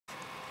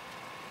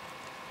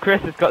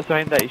Chris has got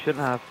something that you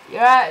shouldn't have.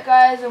 You're right,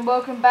 guys, and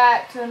welcome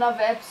back to another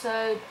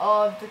episode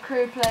of the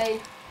Crew Play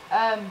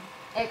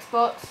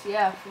Xbox.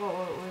 Yeah, I forgot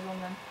what it was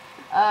on then.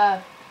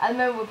 At the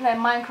moment we're playing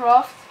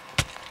Minecraft,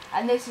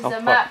 and this is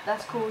a map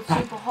that's called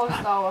Super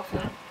Hostile, I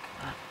think.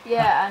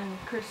 Yeah, and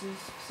Chris is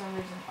for some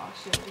reason. Oh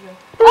shit, where'd he go?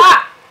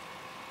 Ah!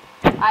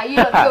 Alright, you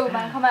lot go,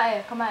 man. Come out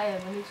here.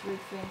 We need to read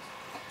things.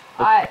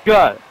 Alright.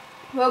 Go.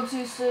 Welcome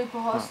to Super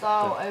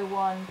Hostile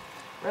 01.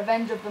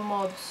 Revenge of the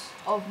mods.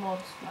 My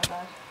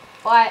bad.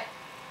 Bye.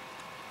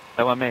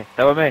 That were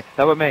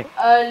me.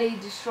 Early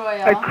Destroyer.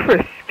 Hey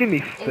Chris, give me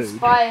food.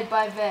 Inspired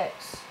by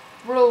Vex.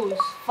 Rules.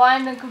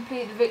 Find and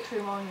complete the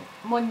victory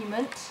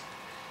monument.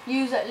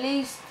 Use at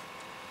least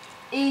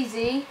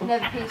easy,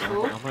 never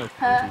peaceful.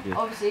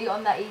 Obviously,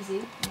 on that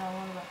easy. No,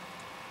 one of that.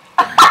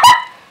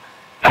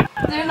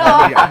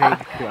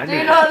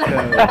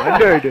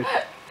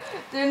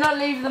 Do not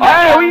leave the map.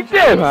 Hey, what are you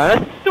doing, man?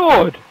 That's a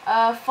sword.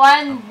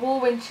 Find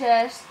Warwin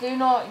chest. Do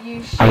not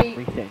use sheep,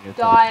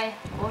 dye,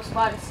 or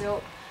spider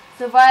silk.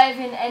 Survive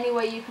in any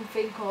way you can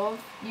think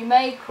of. You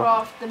may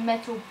craft the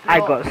metal block. I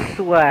got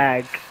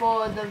swag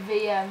For the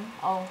VM.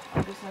 Oh,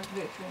 I guess that's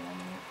victory in a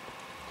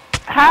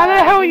minute. How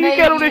the hell you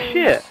get all this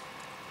shit?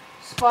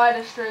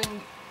 Spider string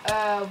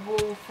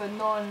wool for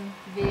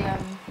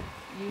non-VM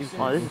uses.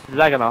 Oh, this is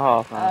lag and a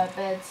half, man.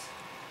 Beds.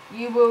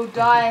 You will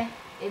die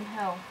in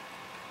hell.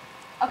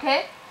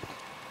 Okay.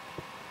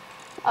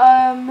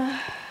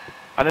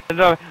 I didn't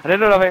know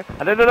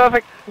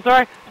nothing. I'm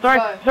sorry.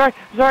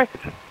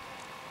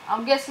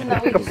 I'm guessing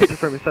that we take a picture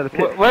from inside the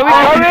pit. Where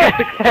are we going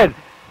again?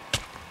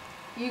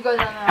 You go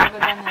down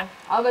there,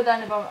 I'll go down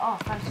there. Oh,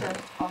 thanks, sir.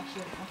 Oh,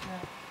 shit.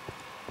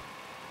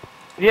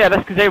 Yeah,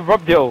 that's because they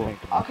robbed it all.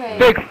 Okay.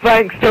 Big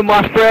thanks to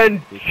my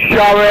friend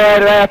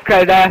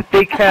Shara.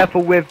 Be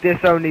careful with this,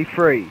 only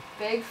free.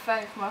 Big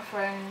thanks, my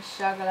friend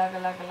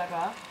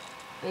Shagalaga.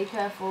 Be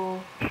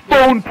careful.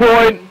 Spawn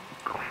point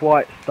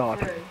quite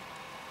started.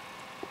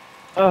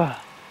 Ugh.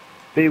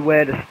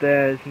 Beware the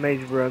stairs,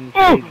 maze rooms,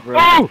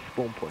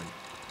 spawn point.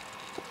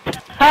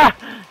 Ha!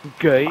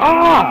 Gay.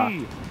 Ah!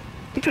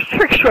 He just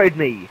trick-shotted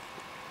me.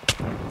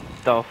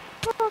 The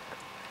fuck?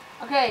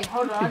 Okay,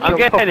 hold on. I'm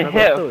getting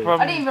hit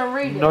from I didn't even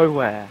read it.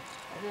 nowhere.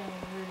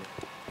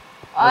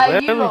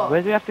 Where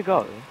do we have to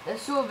go?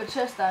 There's sort of a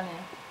chest down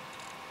here.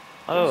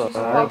 Oh,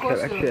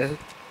 Okay.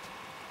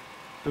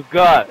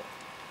 forgot.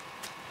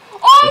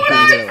 Oh,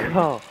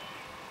 Oh.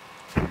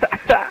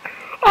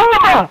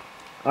 Ah!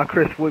 Ah,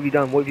 Chris, what have you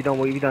done?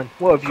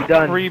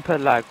 Creeper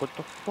lag, what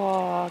the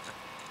fuck?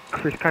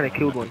 Chris kind of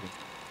killed one.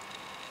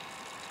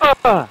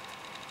 Ah!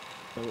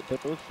 Oh,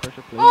 that was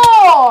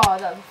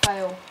a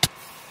fail.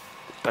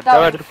 But That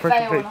was a the pressure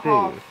fail and a plate do?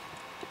 half.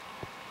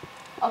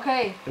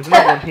 Okay. There's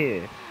another one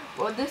here.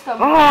 Well, this time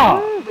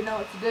we know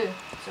what to do.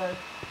 So,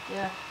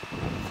 yeah.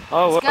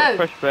 Oh, what Let's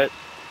go. fresh bit?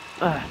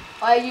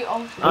 Are you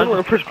on? I don't know what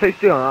the pressure plates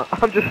do.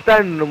 I'm just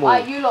standing on them all.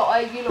 Alright, you lot.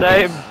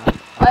 Same.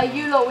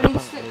 You lot, we need to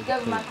stick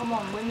together, man. Come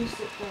on, we need to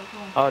stick together.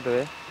 Come on. Oh, do we?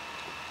 You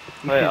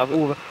Wait, see I've...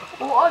 all the-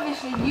 Well,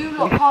 obviously, you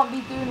lot can't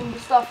be doing all the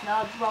stuff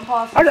now. Just run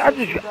past.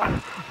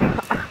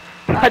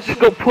 I just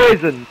got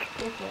poisoned.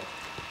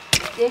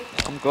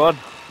 Dickhead. I'm gone.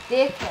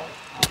 Dickhead.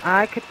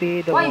 I could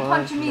be the Why you one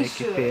punching to me, make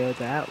you Stuart? feel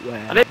that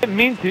way. I didn't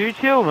mean to,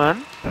 chill,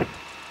 man.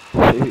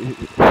 Who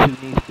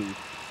needs these?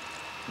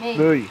 Me.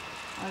 Me.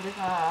 I've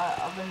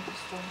been just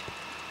spawned.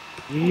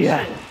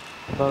 Yes.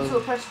 There's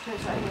little pressure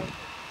plates right here.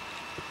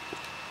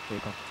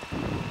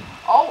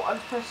 Oh,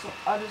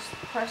 I just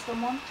pressed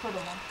on one, trod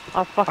on one.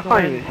 I fucking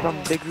I can't win even- some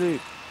big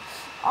loot.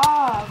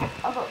 Ah,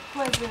 I got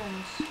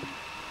poisons.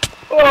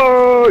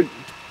 Oh!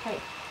 Take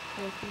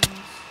things.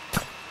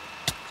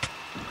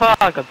 Fuck,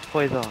 I got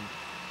poison.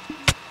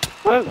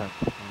 What's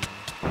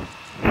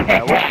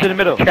in the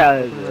middle?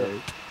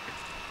 Chazzy.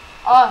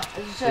 Ah,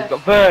 there's a We've chest.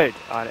 got bird.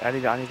 I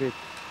need food.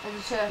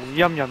 There's a chest.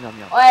 Yum.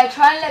 Oh yeah,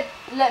 try and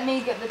let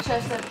me get the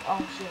chest. Oh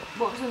shit,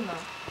 what was in there?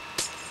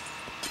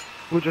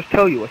 We'll just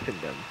tell you what's in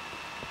them.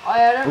 Oh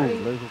yeah, I don't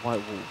really. There's a white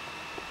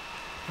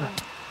wall.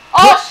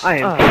 Oh shit! I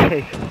am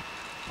taken. That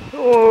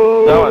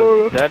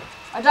Oh! one's dead.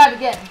 I died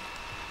again.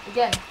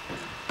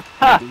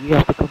 Ha!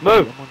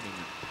 Move!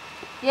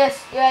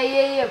 Yes, yeah.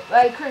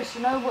 Hey Chris,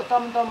 you know what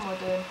Dumb and Dumb were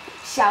doing?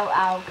 Shout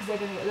out, because they're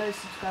gonna get loads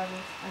of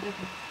subscribers. I'm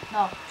joking.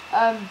 No.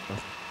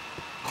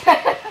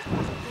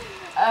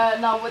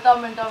 No, what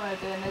Dumb and Dumb are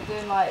doing,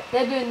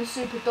 they're doing the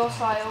super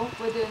docile.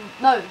 We're doing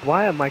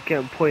Why am I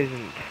getting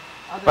poisoned?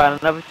 I don't Find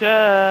know. another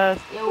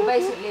chest. Yeah, well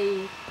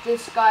basically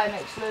this guy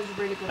makes loads of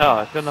really good Oh,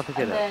 maps. it's got nothing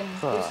to And do then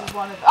with this is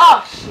one of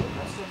oh shit,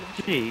 that's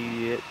good.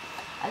 Shit.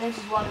 And this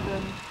is one of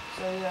them,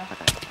 so yeah.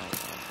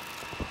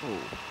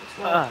 Let's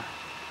go.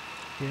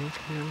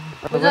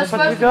 Was I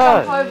supposed to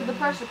jump over the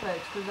pressure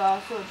plates? Because I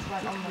sort of just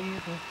went on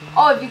them.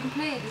 Oh, have you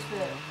completed this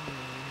bit?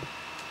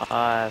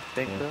 I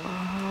think so.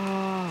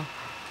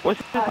 What's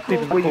this cool.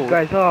 even Where you called?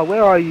 guys are?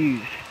 Where are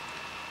you?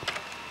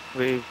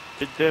 We've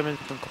been doing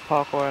some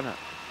parkour in it.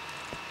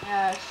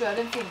 Yeah, sure. I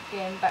didn't think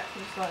getting back to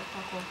the start is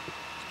parkour.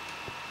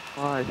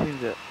 Oh, it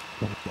seems it.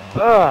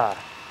 Ugh.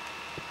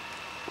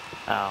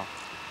 Ow.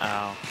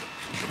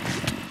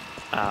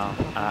 Ow,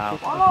 ow.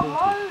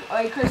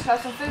 Alright, Chris,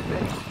 have some food,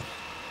 please.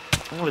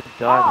 I'm gonna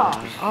die, Ah.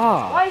 man.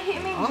 Why are you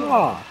hitting me, Jimmy?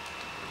 I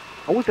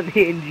wasn't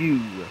hitting you.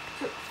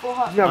 Took 4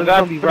 hearts. No, I'm the going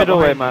zombie through right the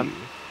doorway, behind man.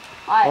 you.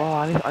 Alright. Oh,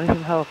 I need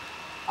some help.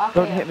 Okay,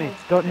 Don't hit me.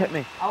 Don't hit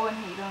me. I won't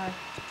hit you, don't worry.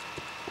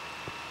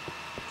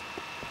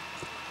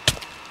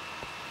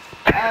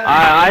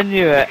 I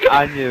knew it.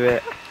 I knew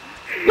it.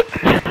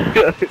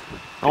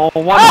 Oh,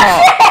 one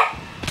heart.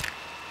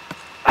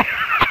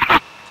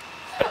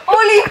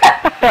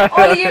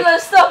 Ollie, you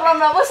lot stop, and I'm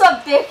like, what's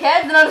up,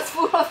 dickhead? And I just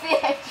fall off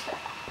the edge.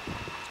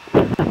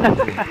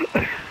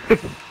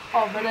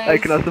 Oh, but Hey,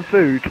 can I have some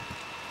food?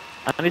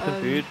 I need some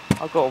food.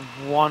 I've got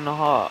 1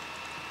 heart.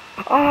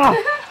 Ah!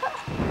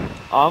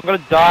 Oh, I'm gonna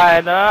die.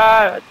 No,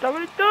 I don't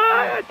wanna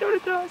die. I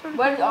don't wanna die.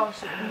 Where? Oh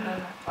shit,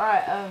 no.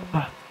 Alright,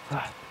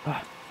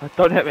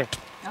 Don't hit me.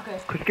 okay.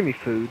 Chris, give me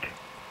food.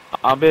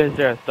 I'm being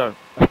serious. Don't.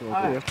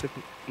 I'm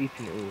flipping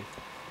eating it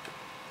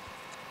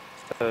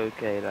all.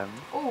 Okay then.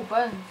 Oh,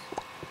 bones.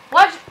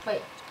 Why'd you,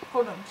 wait,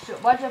 hold on, shit,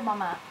 why'd you have my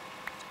map?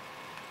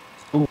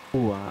 I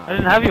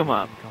didn't have your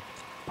map.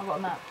 I got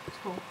a map, it's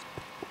cool.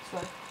 So.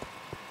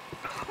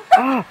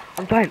 Ah!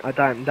 I'm dying. I'm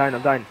dying.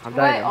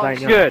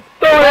 Yeah. Good.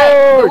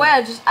 The way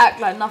I just act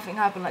like nothing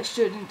happened, like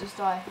shit didn't just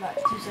die, like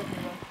 2 seconds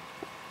ago.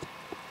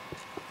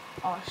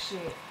 Oh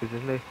shit.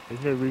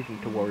 There's no reason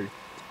to worry.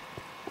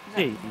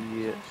 Yeah.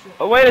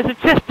 Oh wait, there's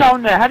a chest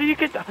down there. How do you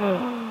get that?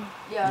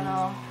 Yeah, I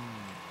know.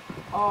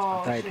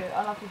 Oh died. shit,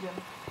 unlucky Jim.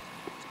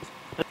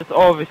 It's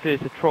obviously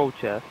it's a troll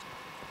chest.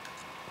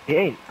 It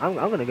ain't. I'm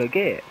gonna go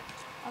get it.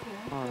 Okay.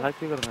 Oh, like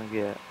you're gonna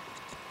get it.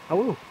 I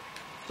will.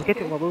 I'll get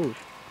it with my balls.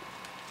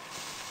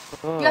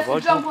 Oh, You have to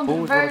why'd jump your onto the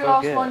balls very wanna go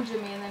last get one, it?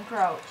 Jimmy, and then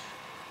crouch.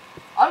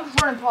 I'm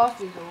just running past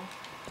these all.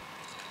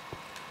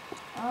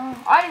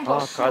 I didn't got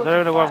a Oh, sword I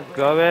don't know to where fight I'm with.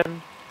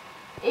 going.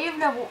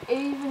 Even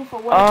if I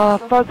wanted Ah,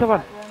 to found stop someone.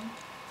 them.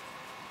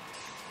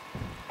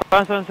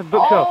 Found some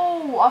bookshelf.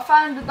 Oh, I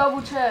found the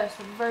double chest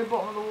at the very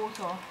bottom of the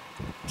water.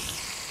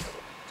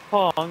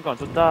 Oh, I'm going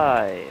to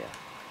die.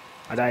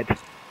 I died.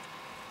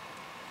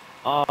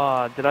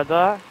 Oh, did I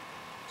die?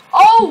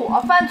 Oh,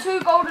 I found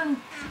 2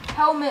 golden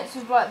helmets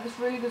with like this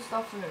really good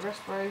stuff in it,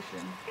 respiration.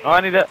 Oh,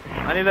 I need it.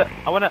 I need it.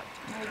 I want it.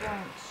 No, you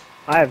don't.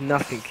 I have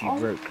nothing. You Oh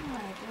broke.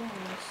 my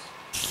goodness.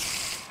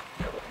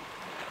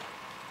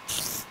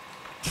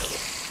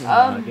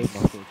 I gave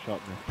my sword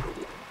sharpness.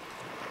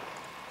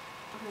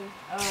 Okay,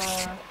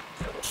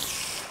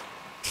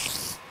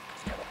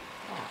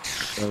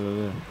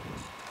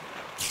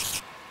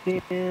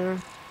 Yeah.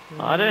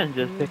 I didn't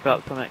just pick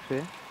up some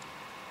XP.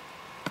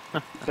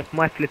 That's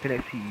my flipping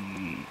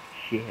XP.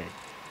 Shit.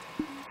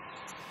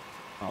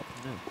 Oh,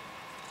 no.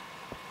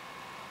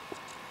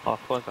 Oh,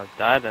 of course I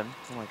died then.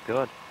 Oh my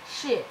god.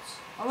 shit.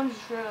 I only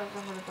just realised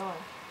I'm gonna die.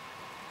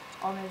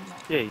 Oh, maybe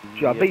not. Yeah.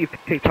 Sure, I bet you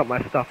picked up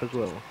my stuff as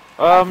well.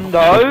 No.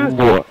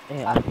 What?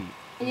 Yeah, I see.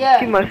 Yeah.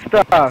 Give my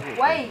stuff.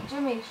 Wait,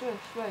 Jimmy, shush,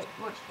 wait,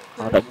 watch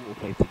Oh, Chris. that water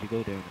place, did you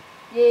go there?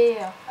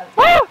 Yeah.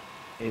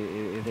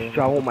 Is there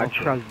Sure, I want my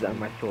trousers and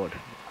my sword.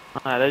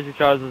 Alright, there's your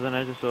trousers and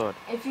there's your sword.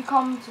 If you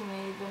come to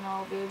me, then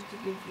I'll be able to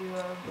give you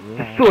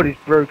The sword is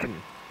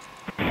broken.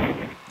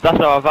 That's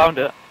how I found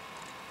it.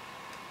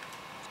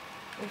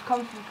 if you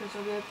come to me, Chris,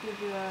 I'll be able to give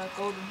you a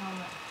golden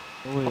helmet.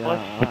 Oh, wait,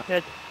 Oh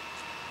shit.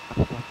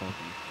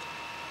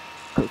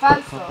 Come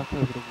Fancy. back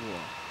over the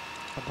water.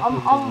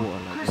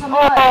 Chris,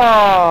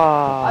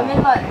 Oh! I'm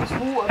in like this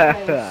water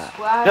place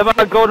where I have They're to my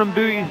get golden to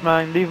booties,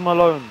 man. Leave them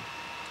alone.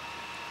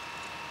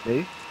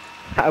 See?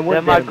 I They're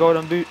want my them.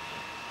 golden boots.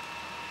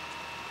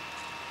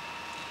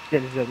 They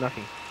deserve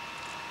nothing.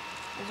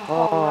 There's a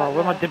hole Oh, right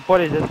where my there. dead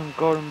bodies? There's some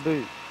golden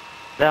boots.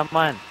 They're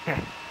mine.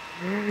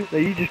 No,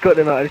 you just got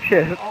them out of the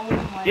chest. Oh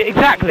my Yeah,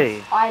 exactly.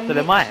 goodness. I So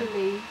they're mine.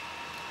 literally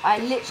I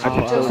just just,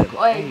 told them.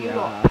 wait, Hey, you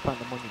lot. I found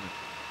the monument.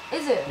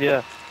 Is it?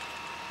 Yeah.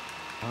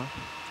 Huh?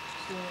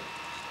 Shit.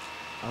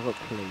 I got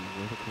clay.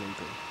 Where's the clay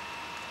go?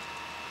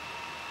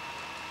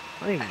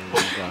 I don't even know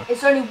where you are.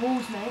 It's only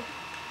walls, mate.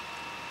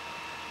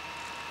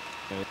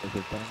 There's a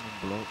diamond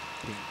block.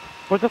 Pink.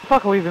 What the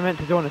fuck are we even meant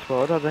to do on this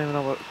world? I don't even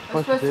know what We're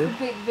we're supposed to do.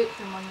 complete the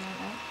victory monument,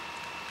 mate.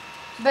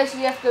 So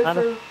basically, you have to go How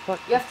the through. fuck?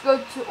 You have to go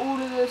to all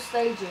of the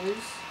stages,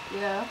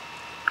 yeah,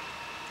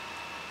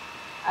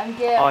 and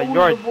get Oh, all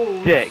you're of the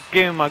walls. a dick.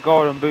 Give me my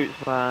golden boots,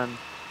 man. And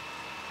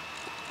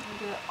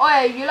get- Oh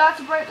yeah, you allowed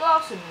to break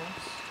glass in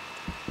this?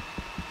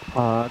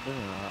 I don't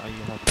know. Are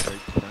you have to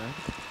break that?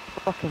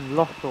 Fucking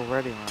lost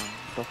already, man.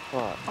 The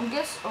fuck? I'm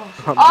guessing. Oh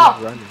shit. I'm Oh,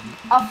 just running.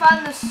 I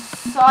found the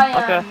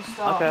cyan Okay,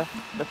 stuff. okay.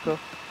 Let's go.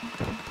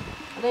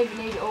 I don't even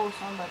need it all,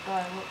 so I'm about to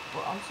die.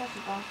 What, I'm such a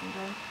bouncing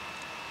game.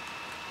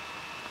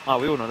 Oh,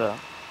 we all know that.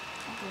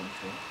 Okay,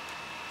 shit.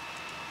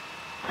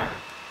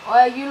 Oh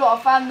yeah, you lot,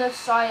 I found the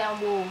cyan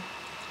wall.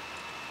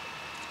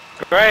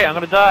 Great, I'm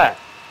gonna die.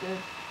 Good.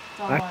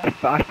 Don't worry.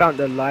 I found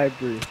the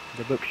library,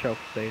 the bookshelf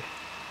place.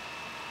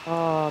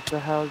 Oh, what the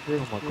hell is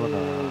this? Oh my god,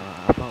 shit?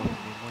 I found a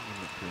new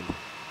monument place.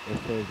 It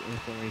says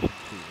inspiration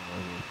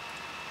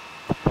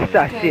 2.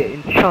 That's Okay. it,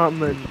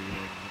 enchantment.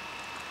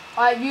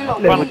 Alright, you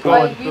lot, Let me we, go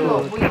wait, on you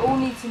lot, food. we all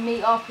need to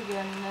meet up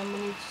again and then we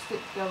need to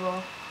stick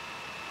together.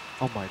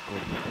 Oh my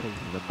god, this place is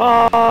amazing. Go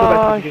back to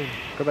the Oh, beginning.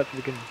 Go back to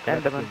the beginning. Go back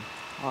to the Enderman. beginning.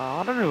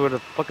 I don't know where the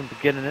fucking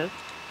beginning is.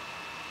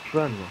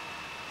 Run.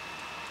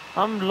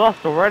 I'm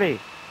lost already.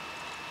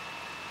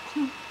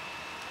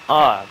 Oh,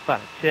 I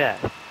found a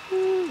chest.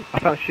 I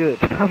found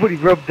shit. I already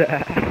rubbed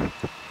that.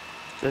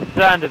 There's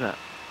sand in it.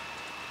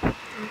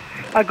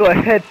 I got a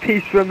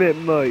headpiece from it,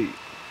 mate.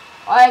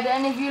 Alright,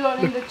 any of you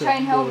lot need a Look at chain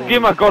me. helmet?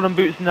 Give me my golden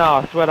boots now.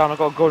 I swear down, I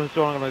got a golden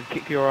sword. I'm gonna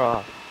kick your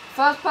ass.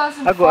 First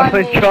person I to got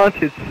find an me.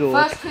 enchanted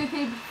sword. First 2 people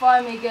to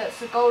find me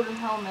gets a golden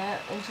helmet,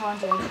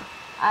 enchanted,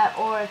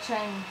 or a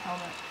chain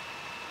helmet.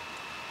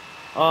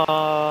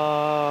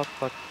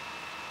 Fuck.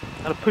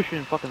 I'm gonna push you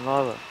in fucking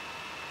lava.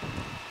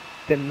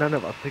 Then none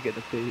of us will get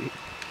the boot.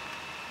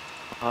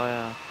 Oh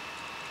yeah.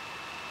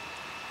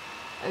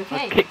 Okay.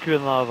 I'll kick you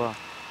in lava.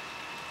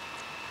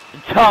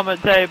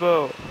 Enchantment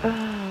table!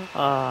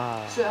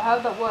 Ah. So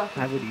how'd that work?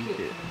 I if would you eat kicked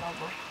it. him in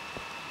lava?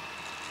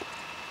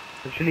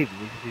 I should leave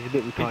him, he's a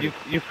bit Did retarded.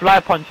 you fly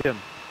punch him.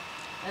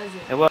 Is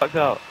it? It worked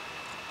out.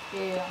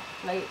 Yeah,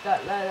 like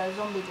that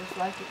zombie just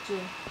like it too.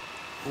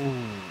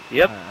 Ooh.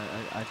 Yep.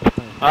 I just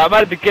I'm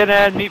at the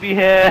beginning, meet me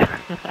here.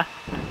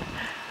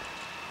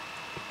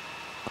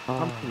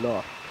 I'm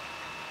lost.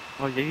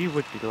 Oh yeah, you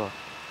would be lost.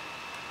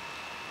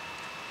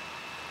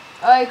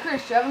 Hey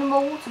Chris, do you have any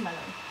more watermelon?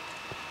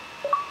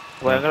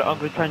 Wait, I'm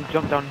gonna try and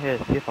jump down here,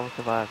 see if I'll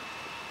survive.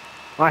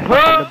 I found it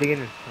at the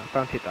beginning. I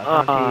found it. I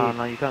found Oh it.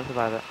 no, you can't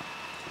survive it.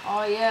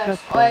 Oh yes.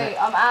 Just Wait,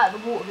 I'm at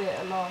the water bit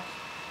at last.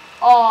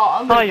 Oh,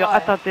 I'm Oh, gonna you're die.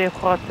 at the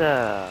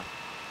water.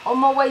 On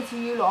my way to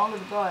you lot, I'm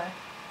gonna die.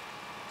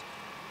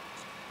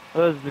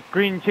 Oh, it's the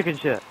green chicken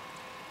shit.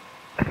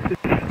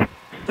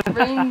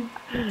 Green,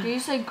 do you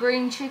say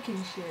green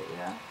chicken shit,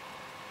 yeah?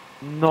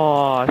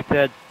 No, I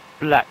said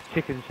black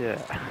chicken shit.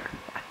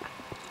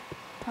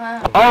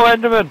 Huh? Oh,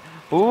 Enderman!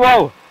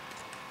 Whoa!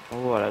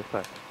 Oh, that's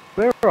close.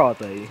 Where are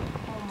they?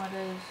 Oh my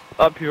days.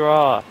 Up your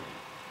ass.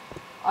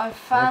 I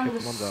found Okay,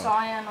 the come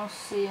on, down.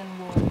 cyan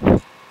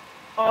wool.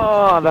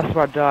 Oh, that's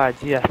where I died.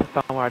 Yes, I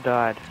found where I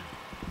died.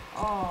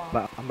 Oh.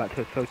 But I'm about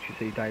to assault you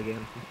so you die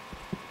again.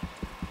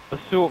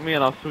 Assault me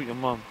and I'll assault your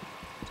mum.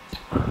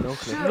 No,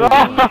 Sure.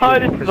 No,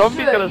 this Stuart,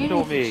 zombie's gonna you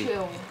assault need to me.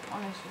 chill.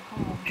 Honestly,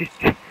 come on. Just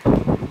the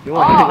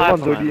Oh,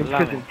 one's already in allow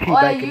prison, me. Oh,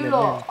 teabagging you them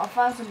lot, I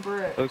found some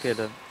bricks. Okay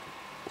then.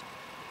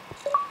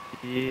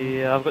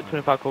 Yeah, I've got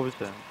 25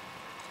 cobblestone.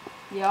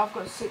 Yeah, I've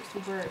got 60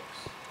 bricks.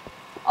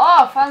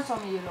 Oh, I found some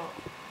of you lot.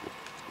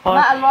 I'm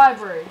at a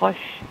library. Hush.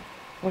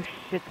 Oh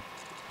shit.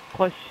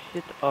 Oh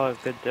shit. Oh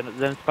good,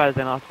 then spiders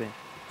then after me.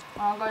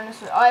 I'm going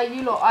this way. Alright,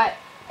 you lot, alright.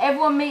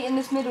 Everyone meet in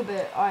this middle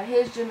bit. Alright,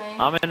 here's Jimmy.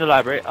 I'm in the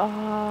library. Oh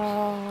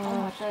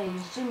Oh. my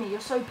days, Jimmy, you're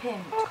so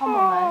pimped. Come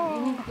on,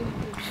 man. You need to give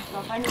me some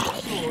stuff. I need a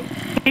sword.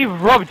 He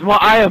robbed my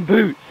iron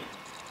boots.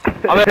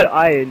 I mean,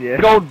 iron, yeah.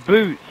 gold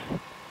boots.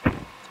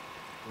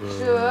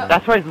 Sure.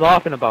 That's why he's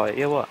laughing about it.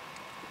 Yeah, what?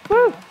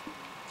 Woo.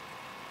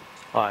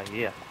 Oh,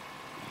 yeah.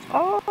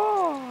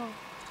 Oh.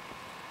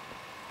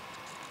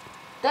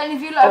 Don't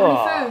if you lot have Oh.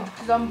 any food,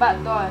 because I'm about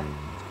to die.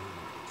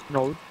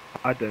 No,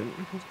 I don't.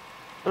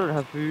 I don't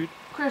have food.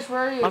 Chris,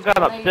 where are you? I'm going I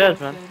know you upstairs,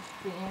 got man. food,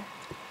 didn't you?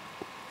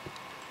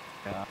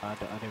 Yeah, I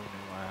don't even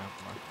know where I am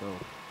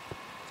myself.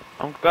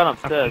 I'm going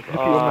upstairs. Look at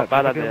your Oh, map,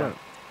 bad look at your idea. map.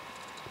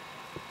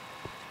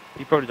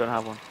 You probably don't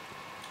have one.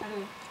 I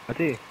do. I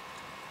do.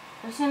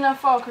 Have you seen how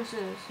far Chris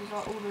is? He's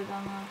like all the way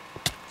down there.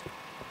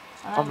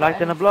 And I I'm ain't got lagged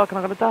in any- a block and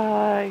I'm gonna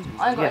die. I ain't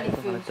got Yes, any I'm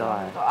gonna food, so I'm die.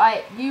 gonna die.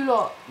 Alright, you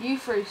lot, you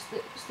three,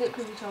 stick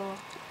with each other.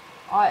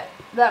 Alright,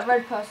 that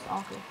red person, oh,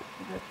 okay,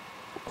 we're good.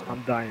 Hold on.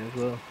 I'm dying as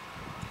well.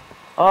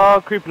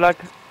 Oh, creep lag.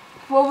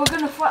 Well, we're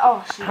gonna fight,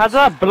 oh shit. How do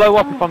I blow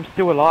up if I'm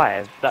still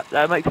alive?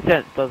 That makes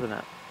sense, doesn't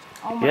it?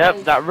 Oh my Yep,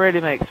 days. that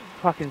really makes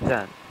fucking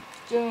sense.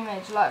 Jimmy,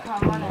 mate, do you like how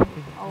I'm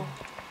running? Oh,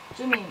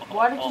 Jimmy,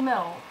 why did you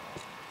melt?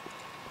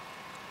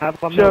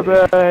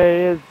 Chubby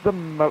is the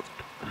moat.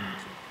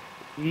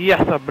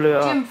 Yes, I blew it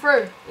up. Jim,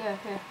 through. Yeah,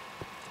 here.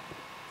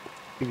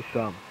 Give me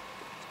some.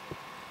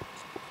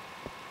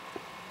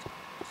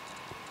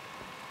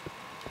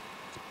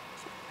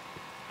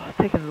 Oh, it's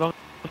taking long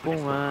to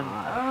spawn,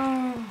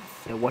 man.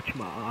 Yeah, watch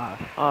my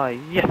ass. Oh,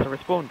 yes, I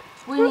respawned.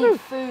 We need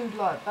food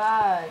like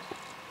bad.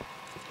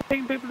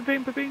 Ping, ping, ping,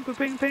 ping, ping,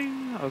 ping,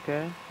 ping.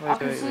 Okay. I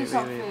can see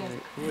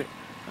something. Wait.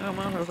 Oh,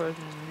 my question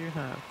you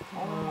have.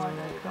 Oh my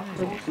days, I can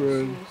Let's also run see a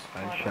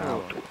and spider.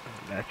 shout.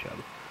 That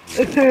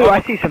shout.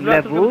 I see some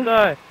Laptop's gonna levels.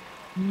 die.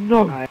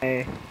 No.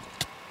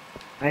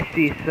 I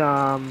see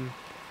some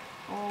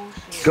Oh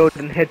shit.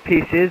 golden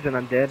headpieces and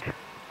I'm dead.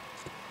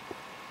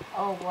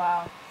 Oh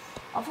wow.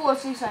 I thought I'd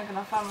see something and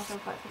I found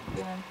myself back at the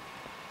beginning.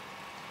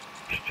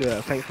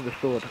 Sure, thanks for the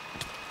sword.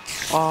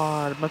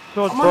 Oh, my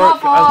sword I'm on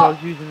broke half a as I heart.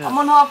 was using it. I'm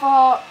on half a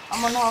heart.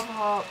 I'm on half a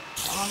heart.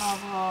 I'm on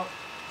half a heart.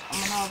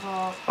 I'm on half a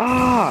heart.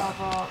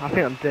 Ah! I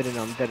think I'm dead and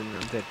I'm dead and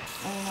I'm dead.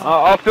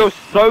 I feel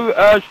so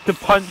urged to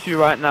punch you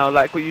right now,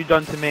 like what you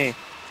done to me.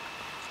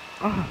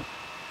 Ah!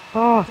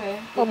 Ah! Okay.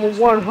 I'm you're on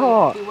just one gonna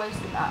heart. Be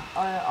wasting that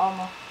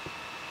armor.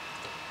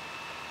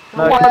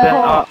 No, Where then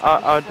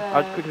is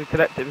I'd the- quickly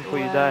collect it before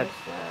you where died. is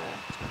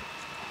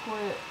the-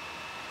 where-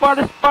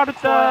 Sparta,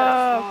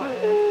 Sparta!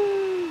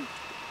 Quiet,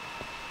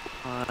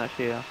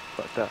 actually, yeah.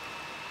 Fuck that.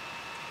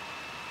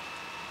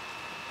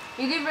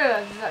 You did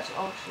realise there's actually,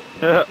 oh shit.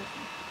 Yeah.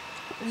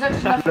 There's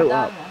actually nothing Blow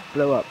down up, there.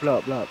 blow up, blow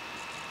up, blow up.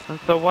 And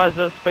so why is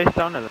there space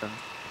down there then?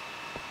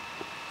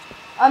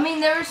 I mean,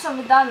 there is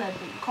something down there,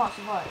 but you can't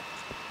survive.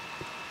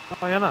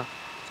 Oh, yeah, no.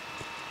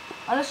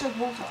 Unless there's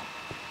water.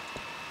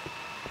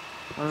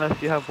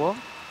 Unless you have what?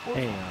 Water.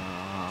 Hey,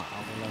 I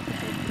would like to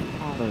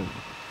say,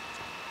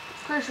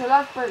 Chris, your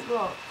life break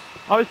blocks.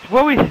 Oh, it's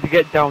well easy to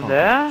get down Oh.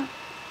 there.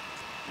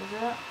 Is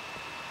it?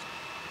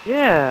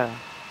 Yeah.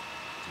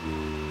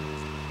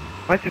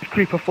 Why is this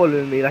creeper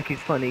following me like he's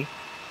funny?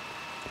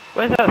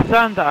 Where's that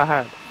sand that I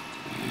had?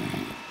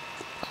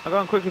 I'll go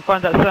and quickly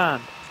find that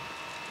sand.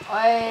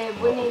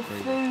 We need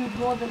food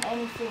more than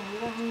anything. We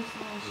don't need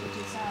any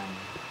shitty sand.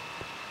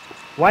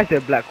 Why is there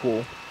a black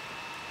wall?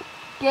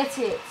 Get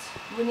it.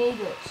 We need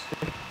it.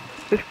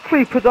 This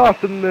creeper's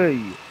after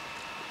me.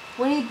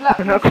 We need black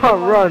And I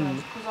can't run.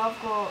 Because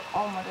I've got,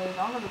 oh my days,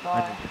 I'm gonna I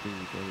die. need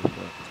food very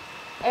fast.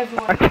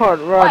 Everyone. I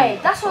can't run. Wait,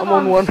 that's what I'm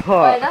on one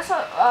heart. Wait, that's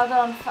what I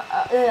don't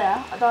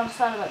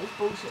understand about this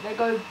bullshit. They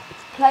go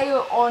play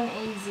it on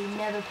easy,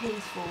 never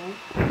peaceful,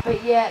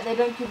 but yeah, they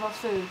don't give us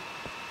food.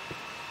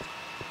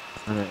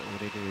 And then what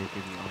they do is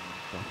give you armor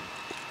and stuff.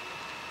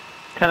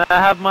 Can I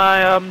have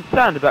my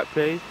sand back,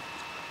 please?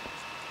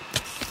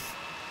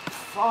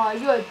 Oh,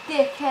 you're a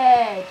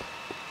dickhead.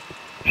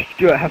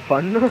 Stuart, have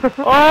fun.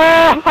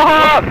 Oh!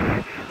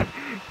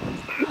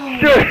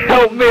 Stuart,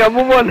 help me, I'm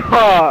on one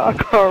heart. I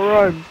can't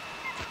run.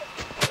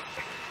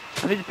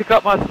 I need to pick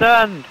up my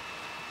sand.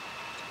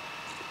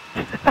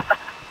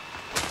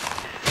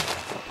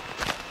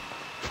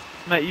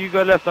 Mate, you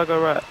go left, I go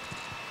right.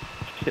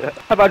 Shit.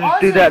 How about I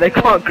just do that? They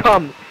can't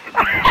come.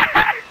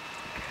 I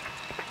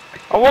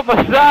want my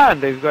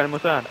sand! Have you got any more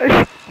sand?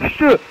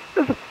 Stuart,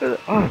 you You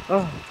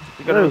got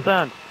any more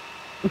sand?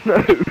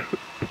 no.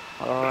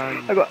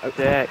 Oh, I got.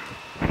 dick.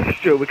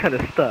 Stuart, we're kind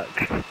of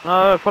stuck.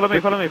 No, follow me,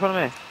 follow me,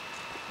 follow me.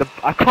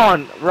 I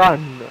can't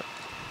run.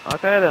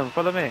 Okay then,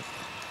 follow me.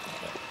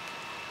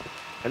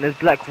 And there's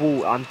black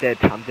wall. I'm dead.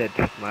 I'm dead.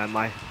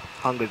 My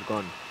hunger's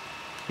gone.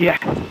 Yes!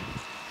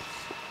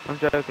 I'm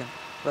joking.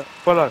 But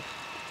follow.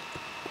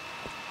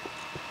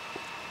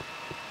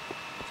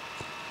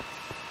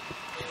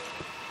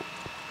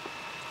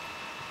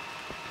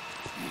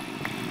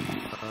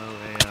 Oh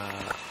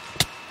yeah.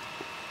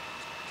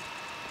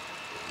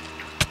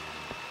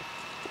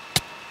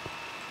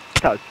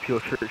 That was pure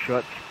trick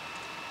shots.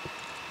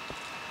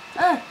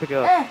 Pick it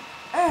up.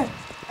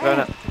 Going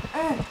up.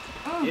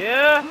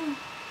 Yeah!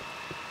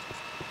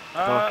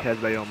 No one cares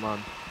about your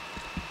mum.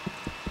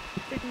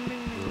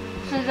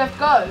 Should just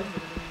go.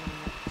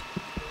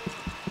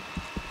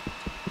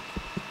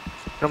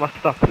 Got my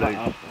stuff Like,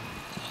 loads.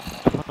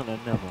 I found a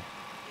level.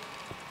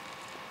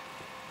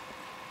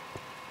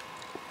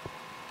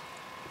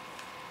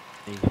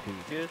 Need food.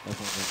 Good. That's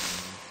what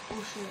I'm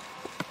Oh shit.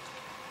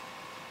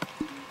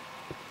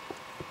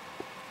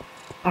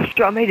 Oh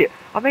shit, I made it.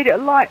 I made it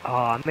alive. Oh,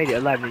 I made it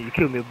alive and you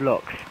killed me with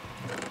blocks.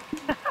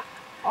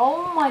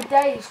 Oh my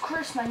days,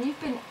 Chris, man, you've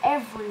been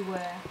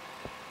everywhere.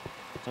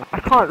 I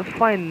can't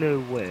find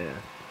nowhere.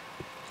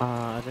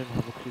 I don't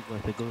have a clue where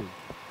to go.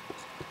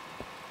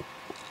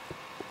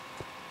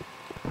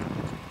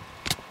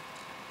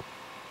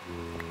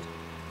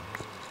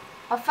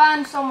 I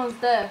found someone's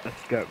death.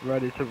 Let's get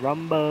ready to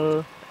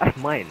rumble. That's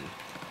mine.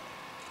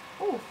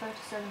 Oh,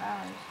 37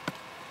 arrows.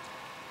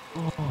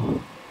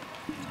 Oh,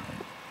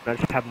 Can I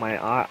just have my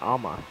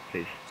armor,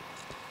 please?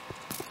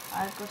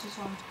 I've got this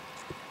one.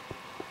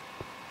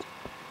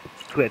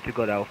 Swear to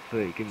God, I'll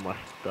free. Give me my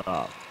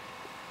stuff.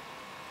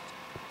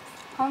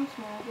 Come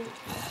to me, I do.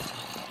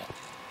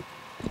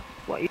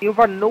 What? You're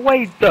running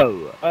away,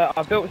 though.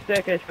 I built a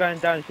staircase going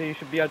down so you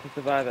should be able to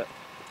survive it.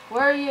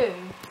 Where are you?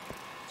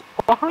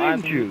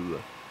 Behind I'm-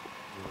 you.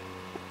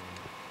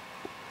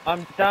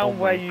 I'm down Oh my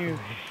where you God.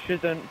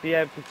 shouldn't be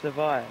able to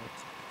survive.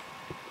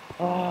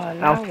 Oh,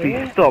 Alfie,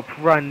 Alfie, stop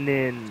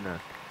running.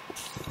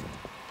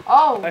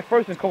 Oh! I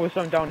frozen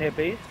cobblestone down here,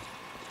 please.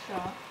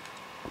 Shut.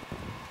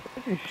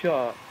 What you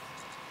shot?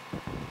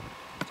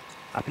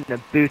 I think the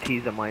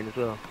booties are mine as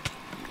well.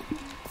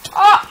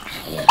 Ah!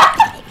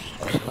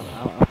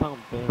 I found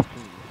bare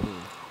food too.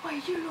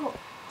 Wait, you lot.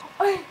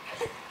 Wait.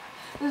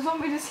 The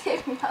zombie just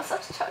hit me. I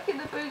was chucking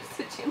the boots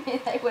to Jimmy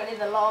and they went in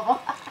the lava.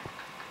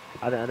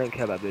 I don't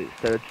care about boots.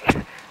 They're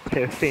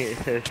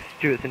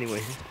Stuart's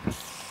anyway.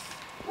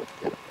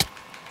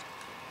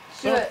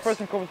 Stuart,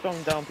 Frozen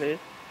cobblestone down, please.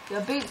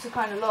 your boots are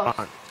kind of lost.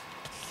 Can't.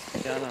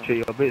 Yeah, I know.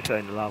 Stuart, your boots are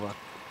in the lava.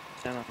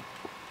 Yeah, I know.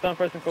 Don't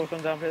frozen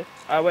cobblestone down, please.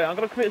 Wait, I'm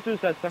gonna commit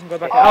suicide so I can go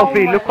back Oh, out.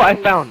 Alfie, my look what I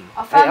days. found.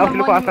 I found Hey, Alfie, the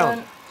look what I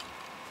monument. found.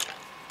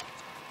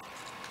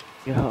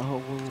 Yeah,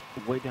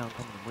 way down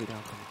coming, way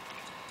down coming.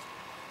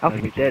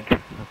 Alfie, you're dead.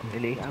 Okay.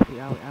 Isn't he?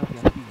 Alfie, I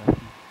see.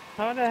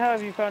 How the hell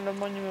have you found a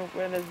monument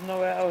when there's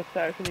nowhere else to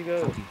actually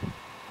go? Alfie.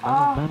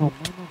 Ah. Man on.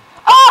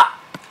 Ah!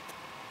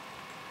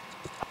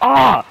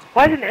 Ah!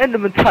 Why isn't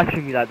Enderman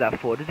touching me like that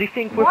for? Does he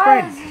think we're Why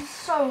friends? is this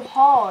so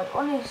hard,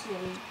 honestly?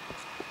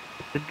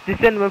 Does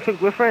Enderman think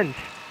we're friends?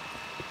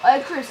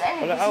 Hey Chris,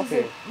 ain't it? Well,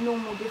 This is a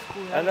normal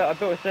difficulty. Look, I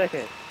built a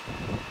staircase.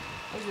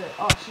 Is it?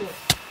 Oh shit.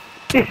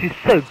 This is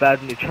so bad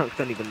when your chunks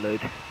don't even load.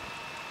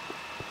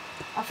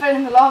 I fell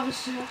in the lava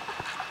shit.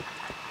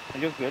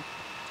 You're good.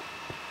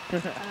 I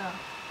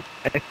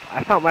know.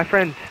 I found my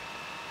friend.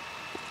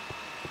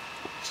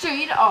 Sure,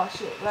 you don't. Oh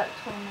shit, we're at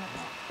 20 minutes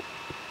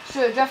now.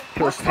 Sure, Jeff,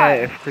 To what's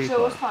repair time? a creeper.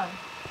 Sure, what's time?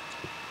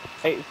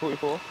 8:44.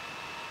 Do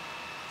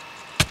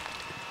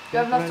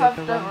you have enough time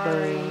for don't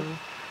worry?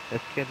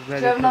 Let's get Do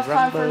ready you have to enough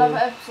time for rumble.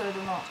 another episode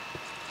or not?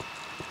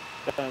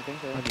 I don't think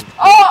so.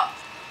 Oh!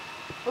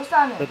 What's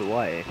down So there? do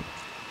I.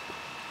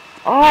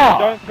 Oh!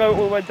 Don't go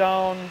all the way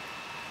down.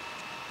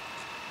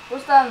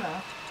 What's down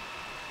there?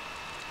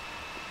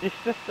 It's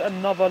just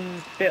another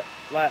bit,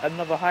 like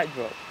another height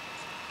drop.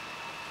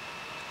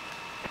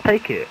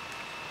 Take it.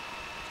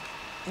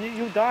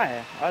 You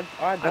die.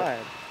 I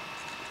died.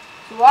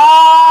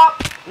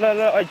 Swap! Look,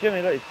 hey,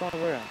 Jimmy, look, it's gone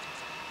around.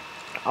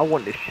 I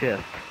want this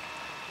chest.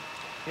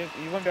 You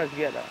won't be able to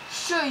get that.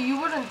 Sure, you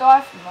wouldn't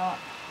die from that.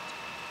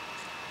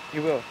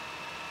 You will.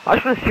 I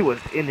just want to see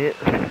what's in it.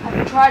 Have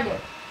you tried it?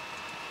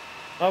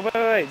 Oh,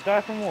 wait, die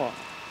from what?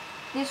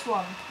 This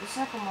one, the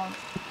second one.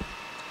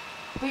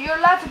 But you're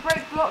allowed to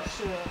break blocks,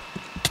 sure.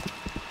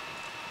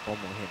 One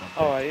more hit.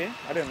 Oh, are you?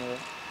 I didn't know that.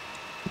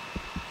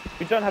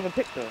 We don't have a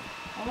pick though.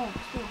 I know,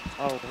 still.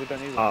 Oh, we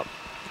don't either. Up.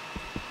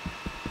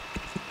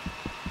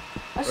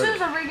 As soon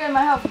as I regain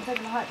my health, I'm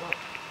taking a height block.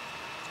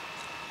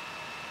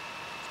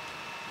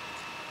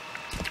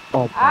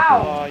 Oh,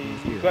 Ow! Oh,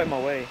 you got in my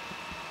way.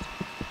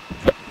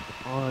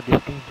 Oh,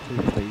 this game's so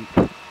fake.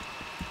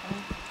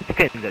 This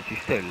game's actually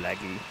so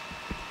laggy.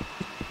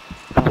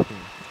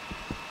 Nothing.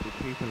 The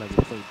creeper like is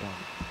so dumb.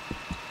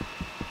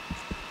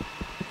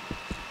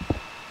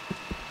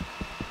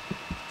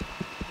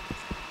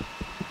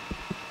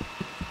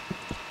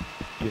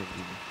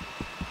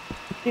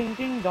 Ding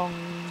ding dong.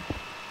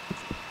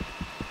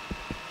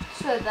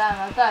 Swear down,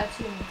 I've died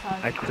too many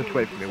times. Hey, Chris,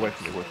 wait for me, wait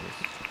for me, wait for me.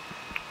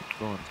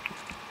 Go on.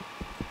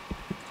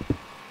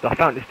 I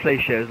found this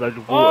place here, there's loads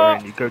of water Oh!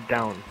 and you go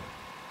down.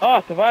 Oh,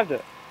 I survived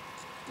it.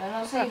 No,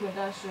 not saving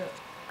that shit.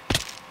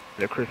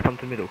 Look, Chris, come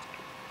to the middle.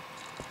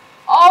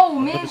 Oh,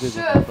 me and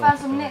Stuart found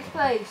some next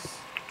place.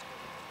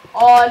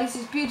 Oh, this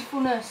is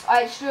beautifulness.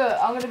 Alright, Stuart,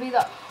 I'm gonna be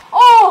the.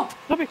 Oh!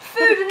 Zombie, Food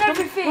zombie, and zombie,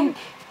 everything!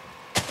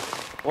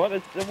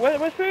 zombie. What?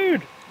 Where's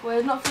food? Well,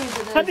 it's not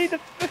food, I but need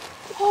there's. the.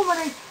 Oh my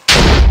god!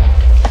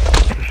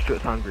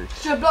 Stuart's hungry.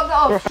 Stuart, block that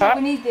off. Stuart, Right.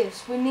 we need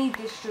this. We need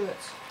this, Stuart.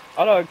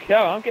 I don't care.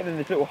 I'm getting in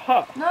this little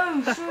hut.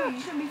 No, Stuart, you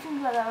shouldn't be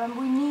thinking like that, man.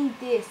 We need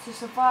this to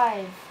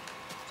survive.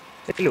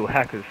 They're little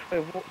hackers.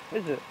 Wait, what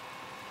is it?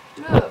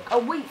 Look, a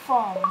wheat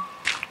farm.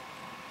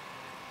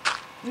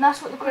 And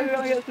that's what the Wait, creeper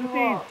I just get some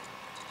blew up.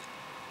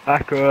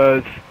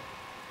 Hackers!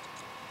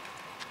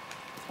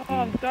 Oh,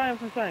 I'm dying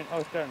from something. Oh,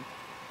 it's going.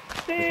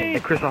 Hey,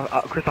 Seed! Chris,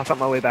 I found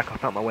my way back, I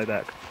found my way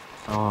back.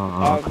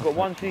 Oh, I've got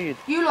one seed.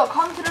 You lot,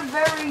 come to the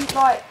very,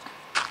 like,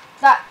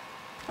 that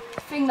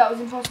thing that was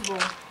impossible.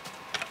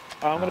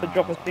 I'm gonna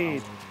drop a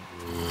seed.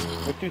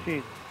 With 2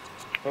 seeds.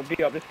 I'll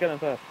beat up this skeleton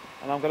first.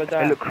 And I'm gonna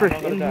die. Hey, look, Chris,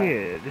 I'm gonna in die.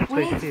 here, this We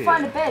place need to here.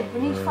 find a bed. We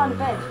need to find a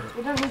bed.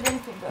 We don't need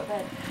anything but a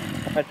bed.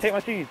 I take my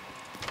seeds.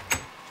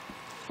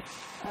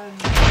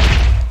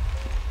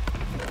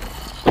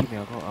 Give me,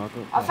 I'll go.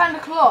 I found a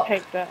clock.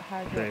 Take that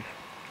high Safe.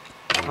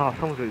 Oh,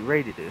 someone's already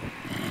raided this.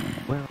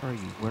 Where are you?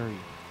 Where are you?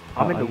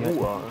 I'm in the you're at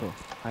water. water.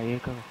 Yeah,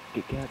 go.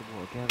 Get out of the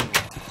water. Get out of the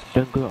water.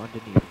 Don't go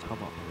underneath.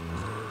 Come up.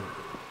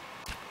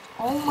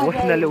 Oh my What's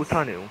in that days. little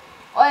tunnel?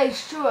 Oh, hey,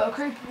 Stuart, a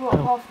creeper brought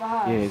No. half the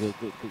house. Yeah, go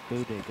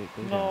there. Go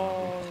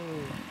No.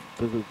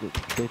 there.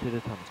 Go to the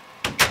tunnel.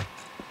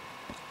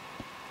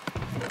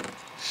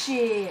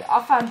 Shit,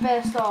 I found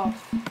bare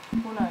stuff.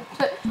 Well, no.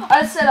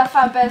 I just said I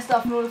found bare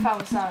stuff and all I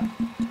found was sand.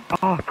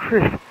 Oh,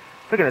 Chris,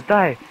 we're gonna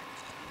die.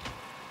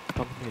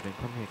 Come here then.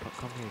 Come here.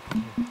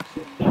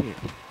 Shit.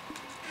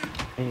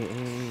 Hey.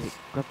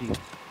 Grab these.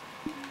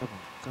 Grab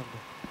them.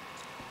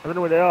 I don't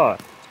know where they are.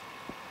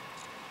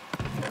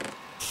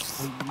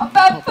 I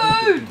found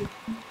food!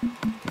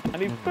 I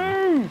need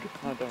food!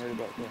 No, don't worry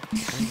about that.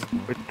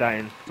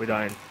 We're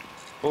dying.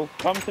 Well,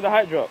 come to the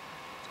height drop.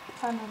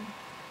 Found them.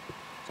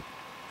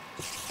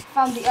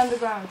 Found the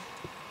underground.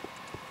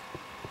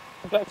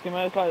 Exactly,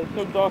 man. It's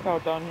so dark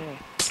out down here.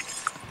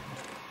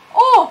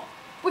 Oh!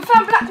 We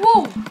found black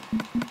wool!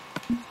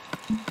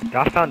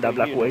 Yeah, I found that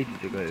black wall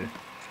ages ago.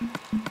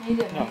 You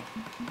didn't, No. mate.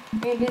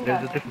 Me and Bin There's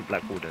down a different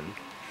black wall then.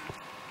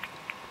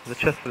 There's a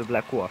chest for the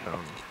black wall I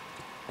found.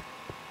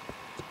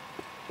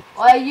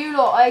 Hey, you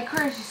lot. Hey,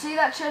 Chris, you see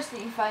that chest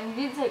that you found? You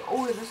didn't take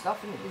all of the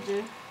stuff in it, did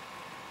you?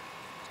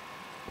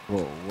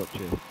 Whoa, watch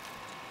it.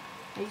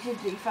 You said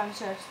that you found a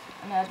chest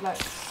and it had like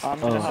I'm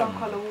in Oh. the some hut.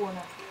 colour wool in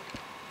it.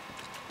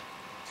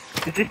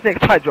 Is this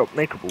next height drop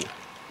makeable?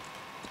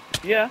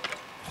 Yeah.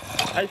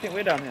 I think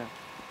we're down here.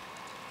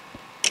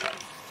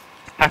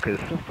 Hackers.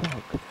 What the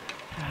fuck?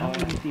 How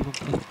is it even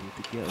possible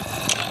to get us?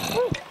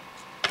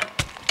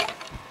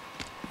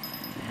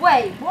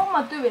 Wait, what am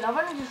I doing? I've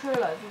only just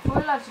realised, if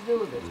we're allowed to do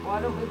all this,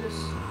 why don't we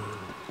just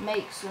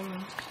make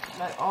some,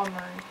 like,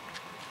 armoury?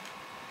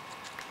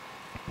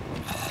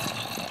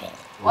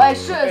 Wait,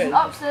 sure, there's an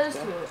upstairs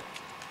to it.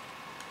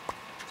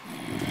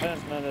 I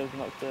didn't know there was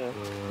an upstairs.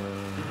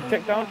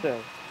 Check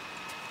downstairs.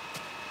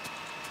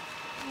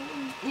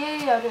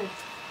 Yeah, I did.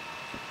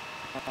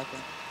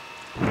 Okay.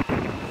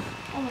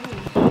 Oh my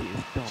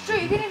god. Stu,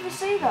 you didn't even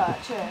see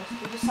that chest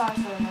with the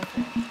sandstone and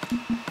everything.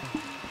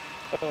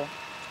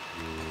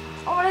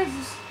 Oh my days,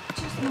 there's a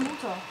chest in the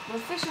water.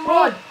 With a fishing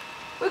rod.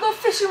 We got a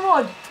fishing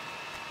rod.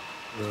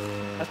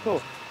 That's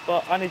cool.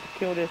 But I need to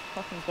kill this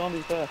fucking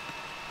zombie first.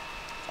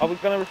 Are we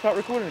gonna start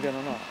recording again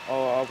or not?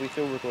 Or are we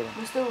still recording?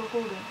 We're still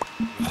recording.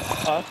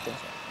 Oh, that's cool.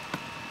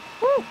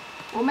 Woo!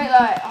 We'll make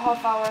like a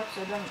half-hour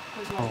episode,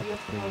 because like you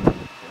have to hold it.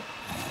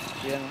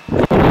 Yeah,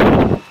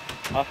 man.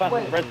 I found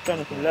Wait, some redstone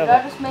and some did leather. I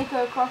just make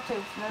a craft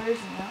table for no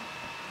reason, yeah?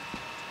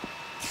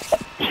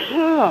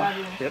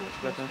 Shit,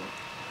 listen.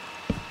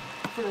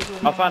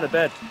 I I found a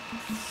bed.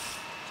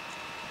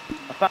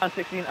 I found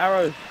 16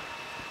 arrows.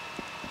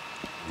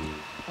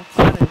 I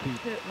found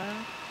shit,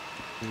 man.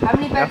 How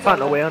many I beds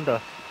found are a way there?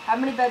 under. How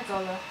many beds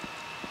are there?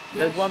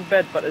 There's one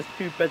bed, but there's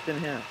 2 beds in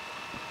here.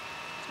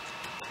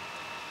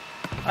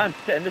 I'm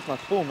setting this my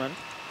school, man.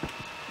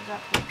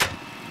 Exactly.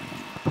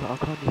 I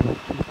can't even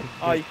sleep in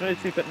Oh, you can only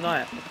sleep at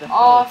night.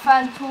 Oh, I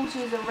found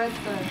torches and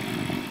redstone.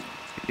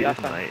 Yeah, I Yes,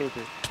 found mate.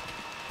 torches.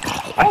 I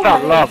Oh,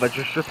 found my lava days.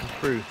 just dripping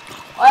through.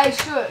 Hey,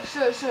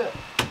 shoot.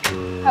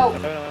 Help.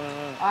 No.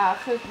 I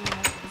closed me in a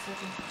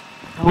second.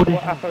 How the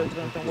What hell apples did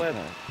on you some get web?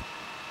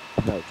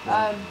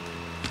 that?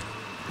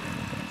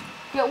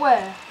 Get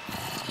where?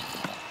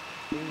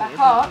 Back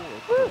up?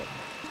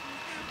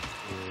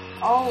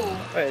 Oh.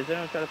 Wait, is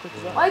anyone trying to push the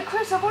button? Hey,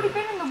 Chris, I've already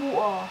been in the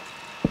water.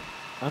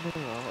 I don't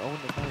know, I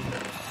want to know.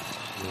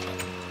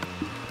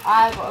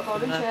 I got a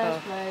golden No,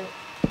 chest plate.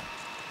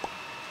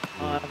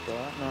 Oh, that's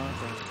alright. No,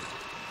 okay.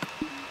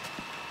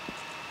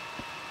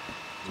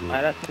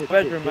 Alright, that's the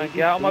bedroom, man.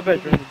 Get out of my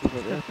bedroom. Oh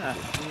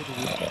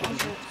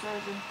shit,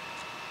 sorry.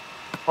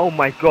 Oh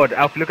my god,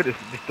 Alf, look at this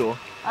door.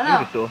 I Look at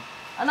know. this door.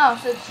 I know, I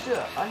said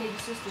sure, I need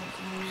assistance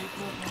and you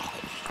ignored me.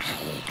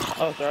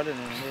 Oh, sorry, I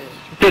didn't even hear it.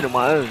 I did it on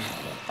my own.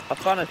 I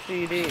found a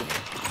CD.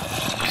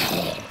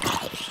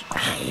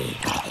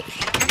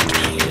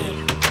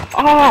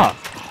 Ah!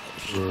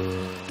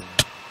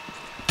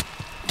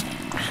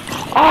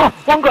 Ah!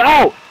 One got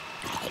out!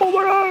 Oh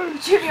my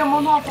god! Jimmy, I'm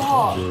on half a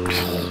heart.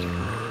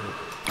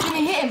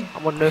 Jimmy, hit him.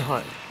 I'm on no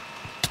height.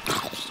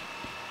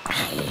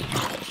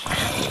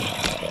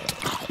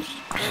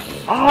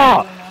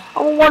 Ah!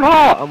 I'm on one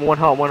heart! I'm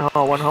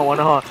on one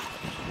heart.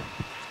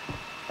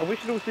 Oh, we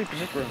should all sleep in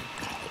this room.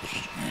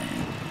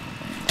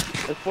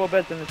 There's 4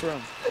 beds in this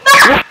room.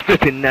 What's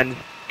flipping then?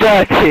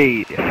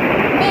 Dirty! Me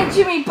and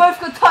Jimmy both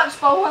got touched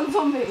by one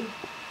zombie.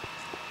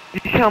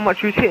 Did you see how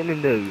much you was hitting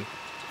him though?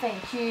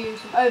 Thank you,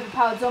 some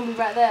overpowered zombie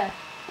right there.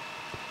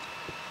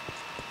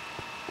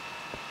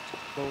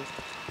 So,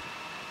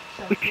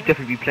 We should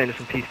definitely be playing this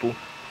on peaceful.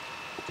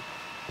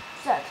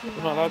 Exactly, We're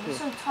not man. allowed We're to.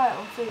 so tight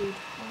on food.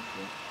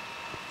 Honestly.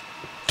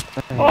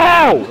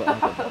 Oh! I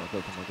got them.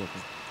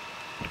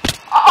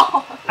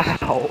 Oh!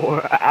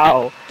 Ow!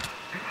 Ow!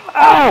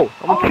 Ow!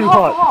 I'm on 2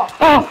 hearts.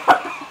 Oh!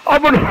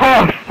 I'm on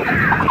half!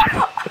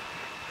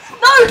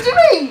 No,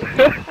 Jimmy!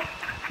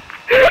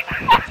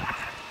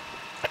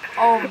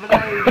 Oh, no.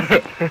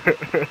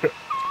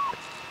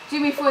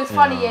 Jimmy thought it was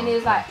funny and he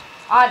was like,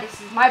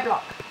 this is my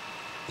block.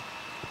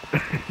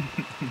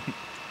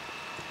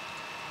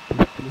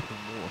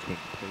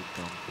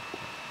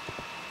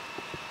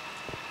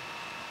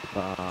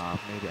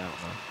 I've made it out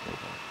now.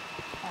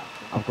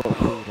 I've got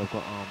food, I've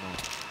got armor.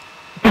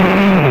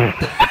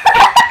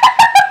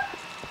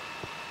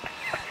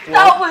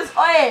 That was,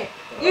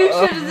 you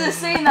should have just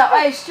seen that.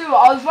 Stuart,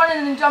 I was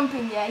running and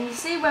jumping, yeah, and you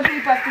see when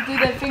people have to do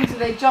their things where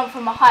they jump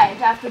from a height and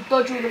they have to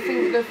dodge all the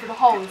things that go through the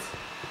holes.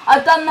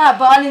 I've done that,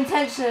 but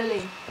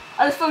unintentionally.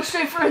 I just fell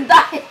straight through and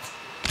died.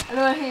 And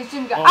then I hear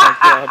Jim go,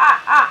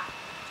 ah.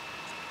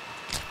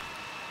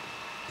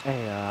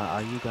 Hey,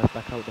 are you guys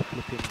back out the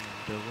flipping,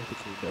 what's it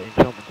called, the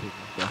enchantment table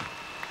and stuff?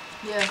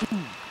 Yeah.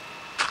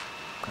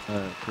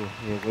 Cool.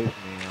 Yeah, wait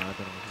for me, I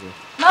don't know what to do.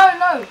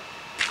 No.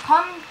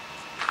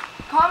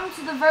 Come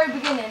to the very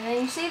beginning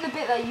and you see the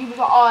bit that you was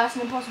like, that's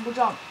an impossible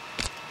jump.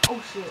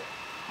 Oh shit.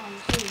 Oh, you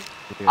see.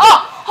 Yeah.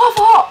 Half a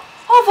heart!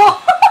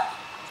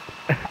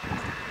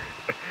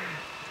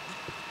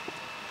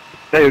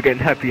 Now you're getting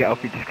happy,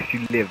 Alfie, just because you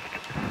lived.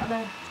 I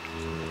know.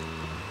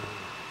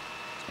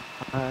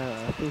 I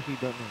seriously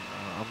don't know.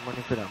 I'm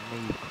running for that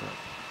maze crap.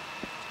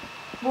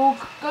 Well,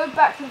 go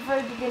back to the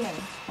very beginning.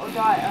 Or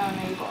die. Oh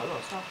no, you've got a lot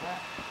of stuff there.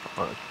 I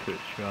want a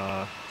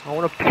picture. I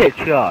want a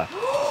picture.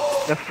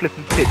 That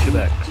flipping picture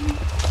back.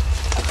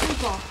 A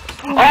creeper.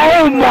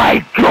 Oh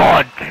my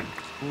god!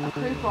 A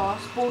creeper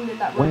spawned in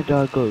that Where room. do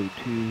I go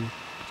to?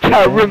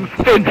 That room's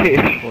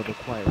finished! Or the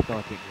quiet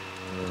starting?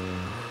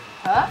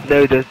 Huh?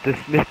 No, the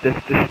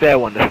stair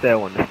one.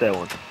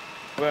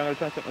 wait, I'm gonna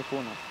try and set my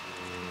spawn up.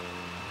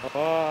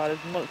 Oh,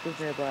 there's monsters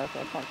nearby, so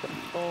I can't set my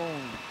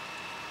spawn.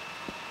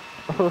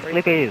 Oh,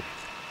 Slippers!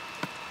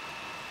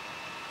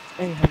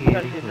 Hey, have you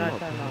guys did nice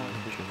time now?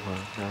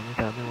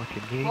 Tell me what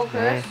you need, Well,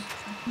 Chris. man.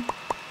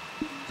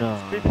 No.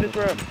 Reach this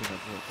room.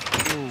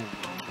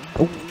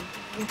 Oh,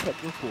 what's that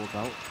your thought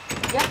about?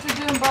 You have to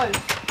do them both.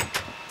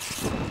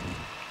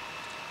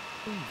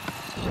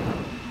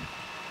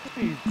 What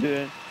are you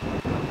doing?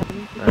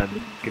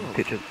 Give me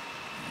pictures.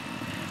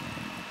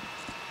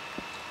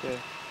 Yeah.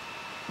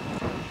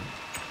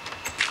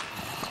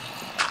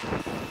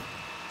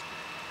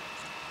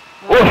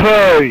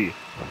 Woohoo!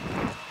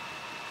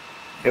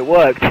 It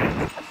worked.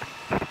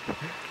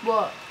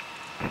 What?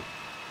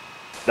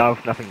 No,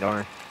 nothing, don't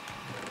worry.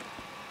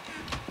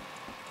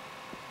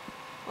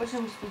 Watch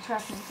him just be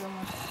tracking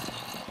someone.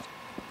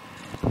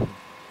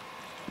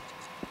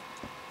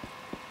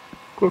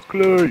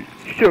 Quickly!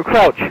 Still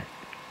crouch!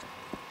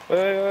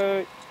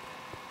 Wait.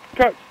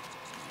 Crouch.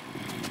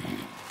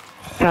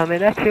 Tell me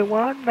that you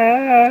want me.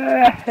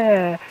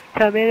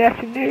 Tell me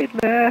that you need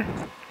me.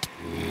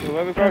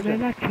 Where we Tell me crouching?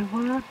 that you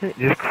want me.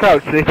 Just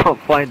crouch so they can't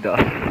find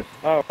us.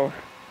 Oh.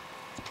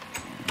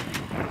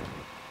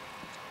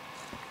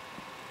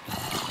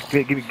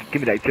 Give me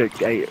that joke.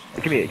 Hey,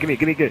 give me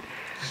it.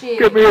 Shit.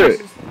 Give me Chris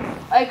it.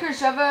 Hey, Chris,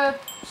 you have a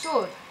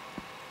sword?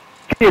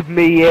 Give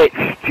me it,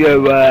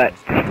 Stuart.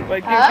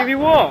 Wait, Huh? give me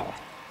what?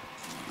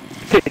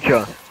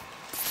 Picture.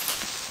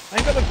 I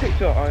ain't got the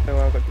picture. Oh, no,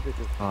 I've got the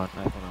picture. Oh,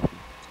 nice one, Alfie.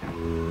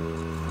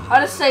 I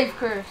just saved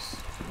Chris.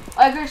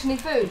 Hey, Chris, you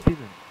need food?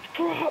 Steven.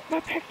 Drop my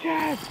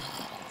pictures!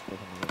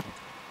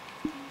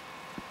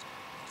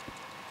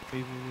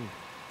 Move.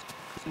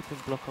 You can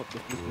block up the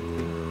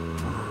flipping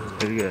thing.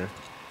 There we go.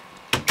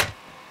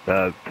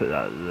 Put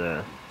that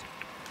there.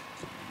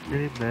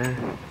 Hey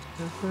man.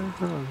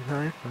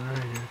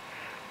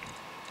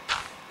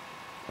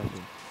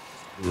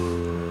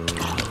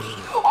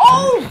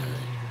 Oh!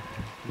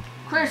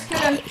 Chris, kill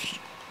him.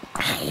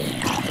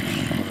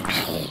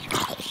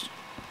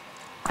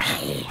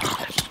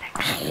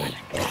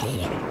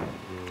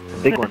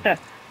 Big one.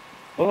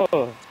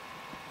 Oh.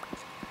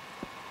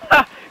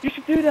 Ah, you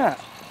should do that.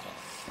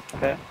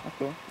 Okay, that's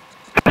cool.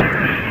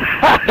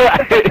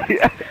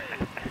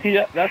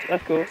 Yeah,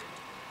 that's cool.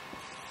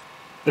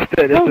 Let's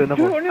do No, another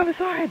do it one. on the other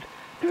side.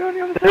 Do it on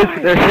the other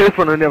There's side.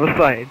 one on the other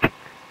side.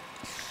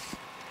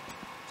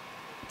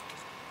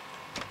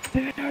 Do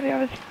it on the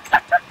other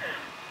side.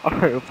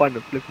 I'll find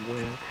the flipping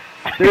way.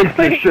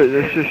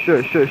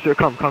 Sure,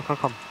 come.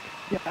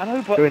 Yeah, I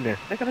know, but Go in there.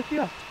 they're gonna see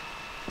us.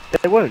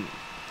 They won't.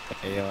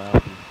 Hey, yo,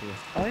 Alfie, here.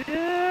 Oh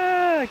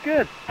yeah,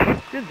 good.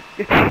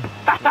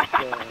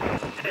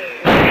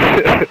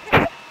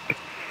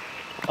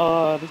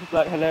 Oh, this is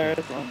like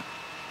hilarious one.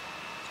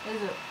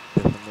 Is it?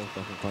 There's some more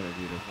stuff in front of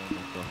you, there's no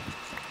more stuff.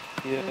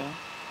 Yeah.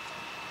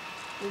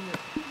 Is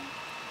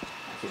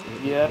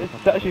it? Yeah,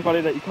 it's actually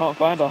funny that you can't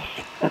find us.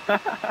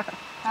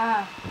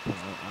 Ah. There's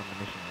some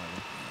ammunition right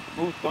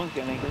there. Oh, Sconk's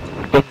getting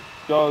angry.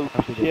 Go,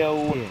 chill.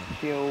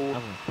 Here.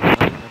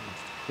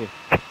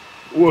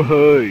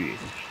 Woohoo!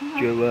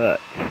 Stuart.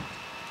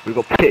 We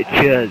got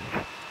pictures.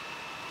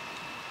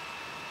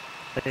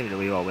 I don't even know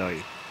where you are. Where are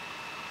you?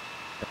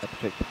 That's a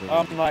picture for you.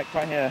 I'm like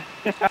right here.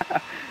 Wait,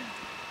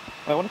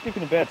 I want to sleep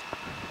in the bed.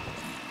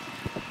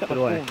 So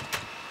do I.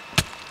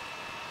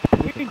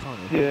 What are you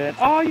doing?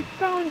 Oh, you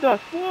found us.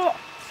 What?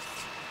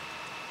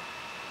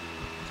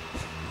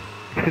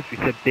 Because we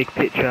said big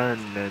picture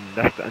and then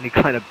that's the only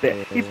kind of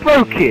bit. You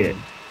broke it!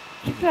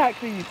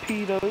 Exactly, you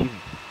pedo.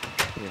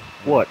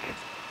 What?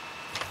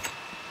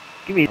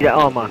 Give me the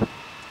armor.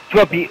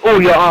 Drop me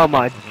all your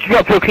armor.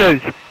 Drop your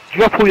clothes.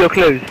 Drop all your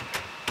clothes.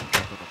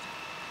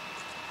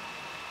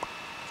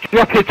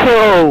 Drop it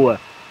all!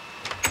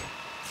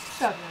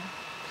 Shut him.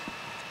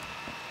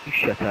 You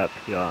shut up.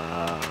 You're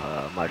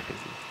my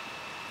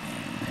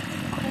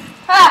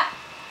Ha!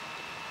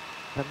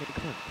 That makes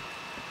sense.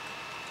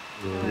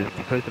 It's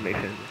supposed to make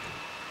sense.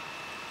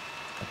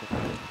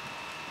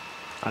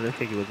 I don't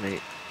think it was,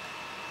 mate.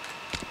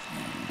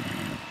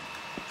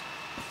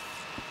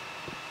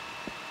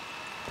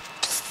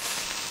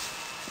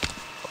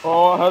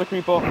 Oh, I heard a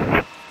creeper.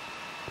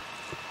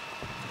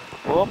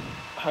 Oh,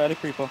 I heard a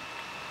creeper.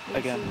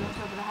 Again. On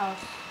top of the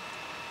house.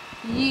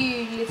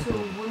 You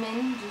little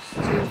women, just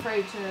too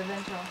afraid to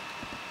venture.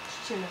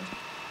 Just chilling.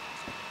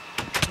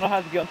 I don't know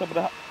how to get on top of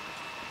the house.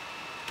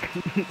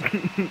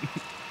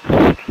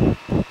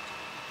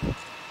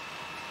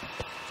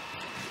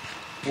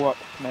 What,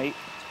 mate?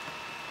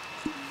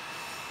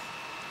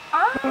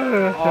 Ah!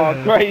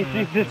 Oh, great,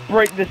 you just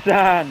break the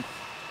sand.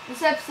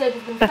 This episode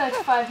has been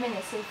 35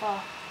 minutes so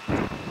far.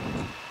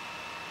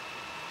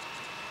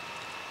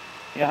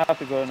 Yeah, I have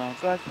to go now.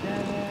 God damn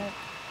it.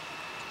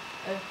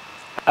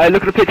 Hey,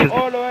 look at the pictures.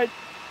 All the way.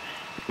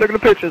 Look at the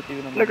pictures.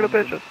 Even though Look at the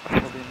my- pictures.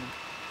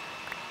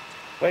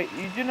 Wait,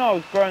 you do know I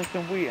was growing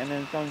some wheat and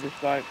then someone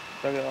just like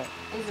dug it up.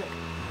 Is it?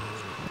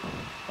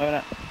 Wait a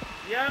minute.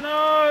 Yeah,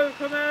 no,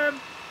 come in.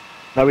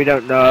 No, we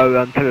don't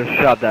know until it's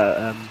shoved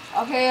out.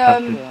 Okay,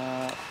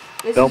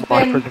 this Don't has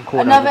buy been prison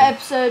corner, another really.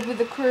 episode with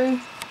the crew.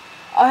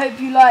 I hope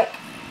you like,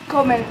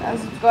 comment and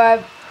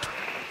subscribe.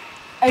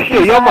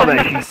 Shit, your mum Anything I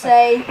actually have to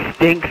say,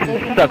 stinks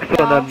and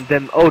sucks on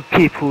them old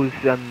people's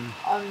in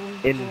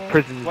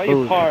prison What are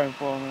you balls. parring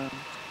for, man?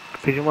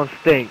 Because your mum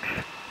stinks.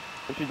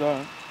 But you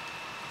don't.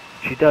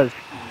 She does.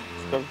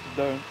 Don't.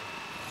 Don't.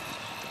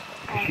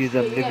 Because she's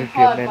shit, living you're for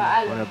your getting men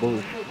fired by on her Alan.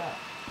 balls.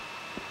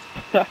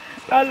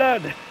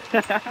 Alan!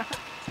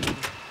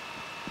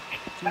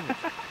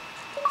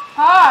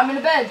 Ah, I'm in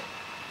a bed.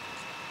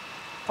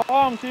 Oh,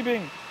 I'm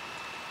sleeping.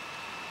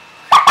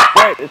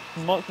 Wait, it's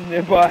monsters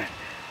nearby.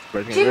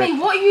 Jimmy,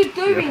 what are you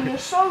doing? You're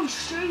so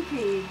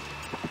stupid.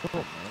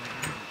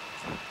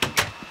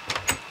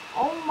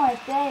 Oh my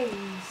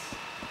days.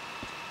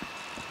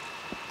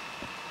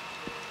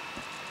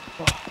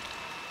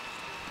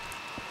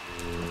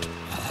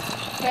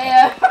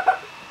 Okay,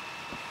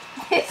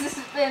 this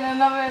has been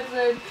another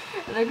episode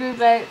of the Group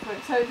Play.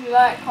 Hope you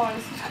like, comment,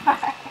 and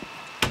subscribe.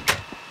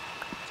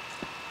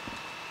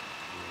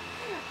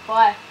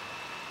 Bye.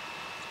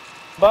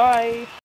 Bye.